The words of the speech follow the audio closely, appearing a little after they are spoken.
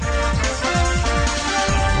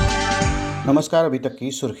नमस्कार। अभी तक की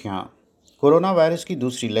सुर्खियां। कोरोना वायरस की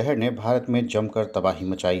दूसरी लहर ने भारत में जमकर तबाही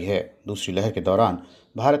मचाई है। दूसरी लहर के दौरान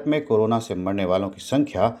भारत में कोरोना से मरने वालों की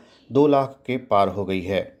संख्या 2 लाख के पार हो गई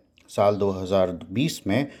है। साल 2020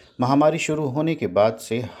 में महामारी शुरू होने के बाद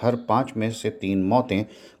से हर 5 में से 3 मौतें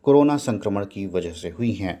कोरोना संक्रमण की वजह से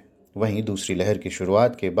हुई हैं। वहीं दूसरी लहर की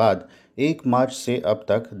शुरुआत के बाद 1 मार्च से अब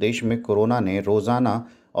तक देश में कोरोना ने रोजाना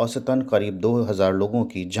औसतन करीब 2000 लोगों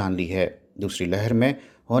की जान ली है। दूसरी लहर में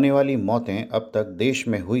होने वाली मौतें अब तक देश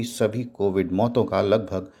में हुई सभी कोविड मौतों का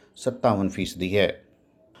लगभग 57% है।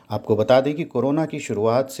 आपको बता दें कि कोरोना की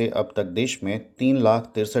शुरुआत से अब तक देश में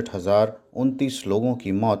 3,63,029 लोगों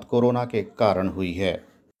की मौत कोरोना के कारण हुई है।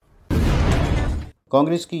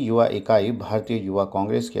 कांग्रेस की युवा इकाई भारतीय युवा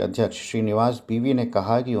कांग्रेस के अध्यक्ष श्रीनिवास बीवी ने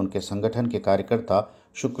कहा कि उनके संगठन के कार्यकर्ता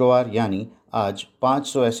शुक्रवार यानी आज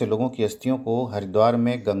 500 ऐसे लोगों की अस्थियों को हरिद्वार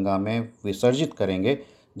में गंगा में विसर्जित करेंगे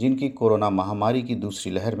जिनकी कोरोना महामारी की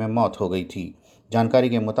दूसरी लहर में मौत हो गई थी। जानकारी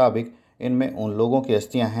के मुताबिक इनमें उन लोगों की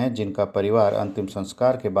अस्थियां हैं जिनका परिवार अंतिम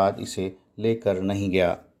संस्कार के बाद इसे लेकर नहीं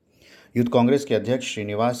गया। यूथ कांग्रेस के अध्यक्ष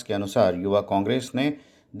श्रीनिवास के अनुसार युवा कांग्रेस ने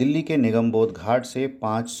दिल्ली के निगमबोध घाट से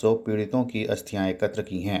 500 पीड़ितों की अस्थियां एकत्र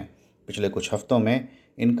की हैं। पिछले कुछ हफ्तों में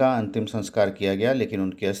इनका अंतिम संस्कार किया गया, लेकिन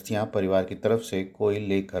उनकी अस्थियां परिवार की तरफ से कोई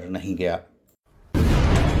लेकर नहीं गया।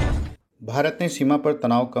 भारत ने सीमा पर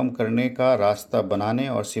तनाव कम करने का रास्ता बनाने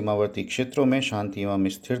और सीमावर्ती क्षेत्रों में शांति एवं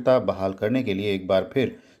स्थिरता बहाल करने के लिए एक बार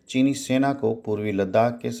फिर चीनी सेना को पूर्वी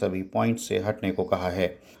लद्दाख के सभी पॉइंट से हटने को कहा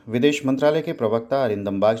है। विदेश मंत्रालय के प्रवक्ता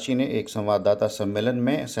अरिंदम बागची ने एक संवाददाता सम्मेलन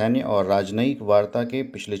में सैन्य और राजनयिक वार्ता के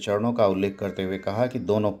पिछले चरणों का उल्लेख करते हुए कहा कि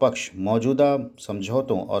दोनों पक्ष मौजूदा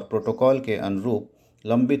समझौतों और प्रोटोकॉल के अनुरूप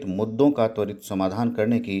लंबित मुद्दों का त्वरित समाधान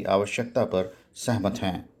करने की आवश्यकता पर सहमत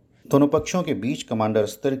हैं। दोनों पक्षों के बीच कमांडर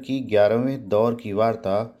स्तर की 11वें दौर की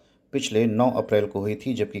वार्ता पिछले 9 अप्रैल को हुई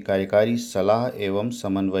थी, जबकि कार्यकारी सलाह एवं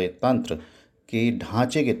समन्वय तंत्र के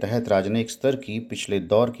ढांचे के तहत राजनयिक स्तर की पिछले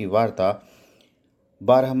दौर की वार्ता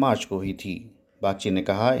 12 मार्च को हुई थी। बागची ने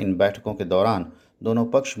कहा, इन बैठकों के दौरान दोनों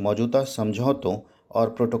पक्ष मौजूदा समझौतों और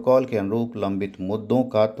प्रोटोकॉल के अनुरूप लंबित मुद्दों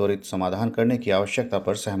का त्वरित समाधान करने की आवश्यकता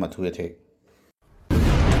पर सहमत हुए थे।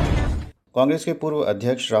 कांग्रेस के पूर्व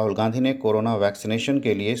अध्यक्ष राहुल गांधी ने कोरोना वैक्सीनेशन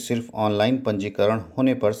के लिए सिर्फ ऑनलाइन पंजीकरण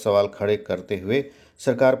होने पर सवाल खड़े करते हुए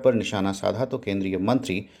सरकार पर निशाना साधा तो केंद्रीय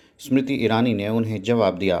मंत्री स्मृति ईरानी ने उन्हें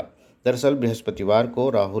जवाब दिया। दरअसल बृहस्पतिवार को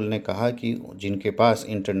राहुल ने कहा कि जिनके पास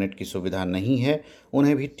इंटरनेट की सुविधा नहीं है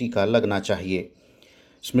उन्हें भी टीका लगना चाहिए।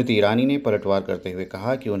 स्मृति ईरानी ने पलटवार करते हुए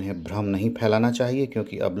कहा कि उन्हें भ्रम नहीं फैलाना चाहिए,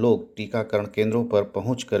 क्योंकि अब लोग टीकाकरण केंद्रों पर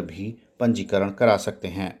पहुंचकर भी पंजीकरण करा सकते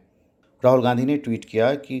हैं। राहुल गांधी ने ट्वीट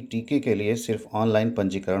किया कि टीके के लिए सिर्फ ऑनलाइन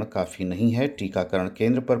पंजीकरण काफ़ी नहीं है। टीकाकरण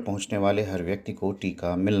केंद्र पर पहुंचने वाले हर व्यक्ति को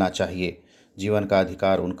टीका मिलना चाहिए। जीवन का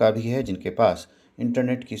अधिकार उनका भी है जिनके पास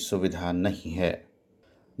इंटरनेट की सुविधा नहीं है।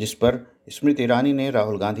 जिस पर स्मृति ईरानी ने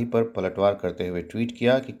राहुल गांधी पर पलटवार करते हुए ट्वीट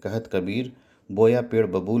किया कि कहत कबीर, बोया पेड़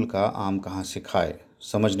बबूल का आम कहाँ से खाए,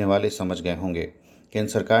 समझने वाले समझ गए होंगे।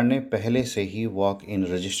 केंद्र सरकार ने पहले से ही वॉक इन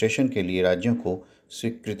रजिस्ट्रेशन के लिए राज्यों को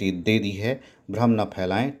स्वीकृति दे दी है। भ्रम न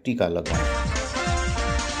फैलाएं, टीका लगवाएं।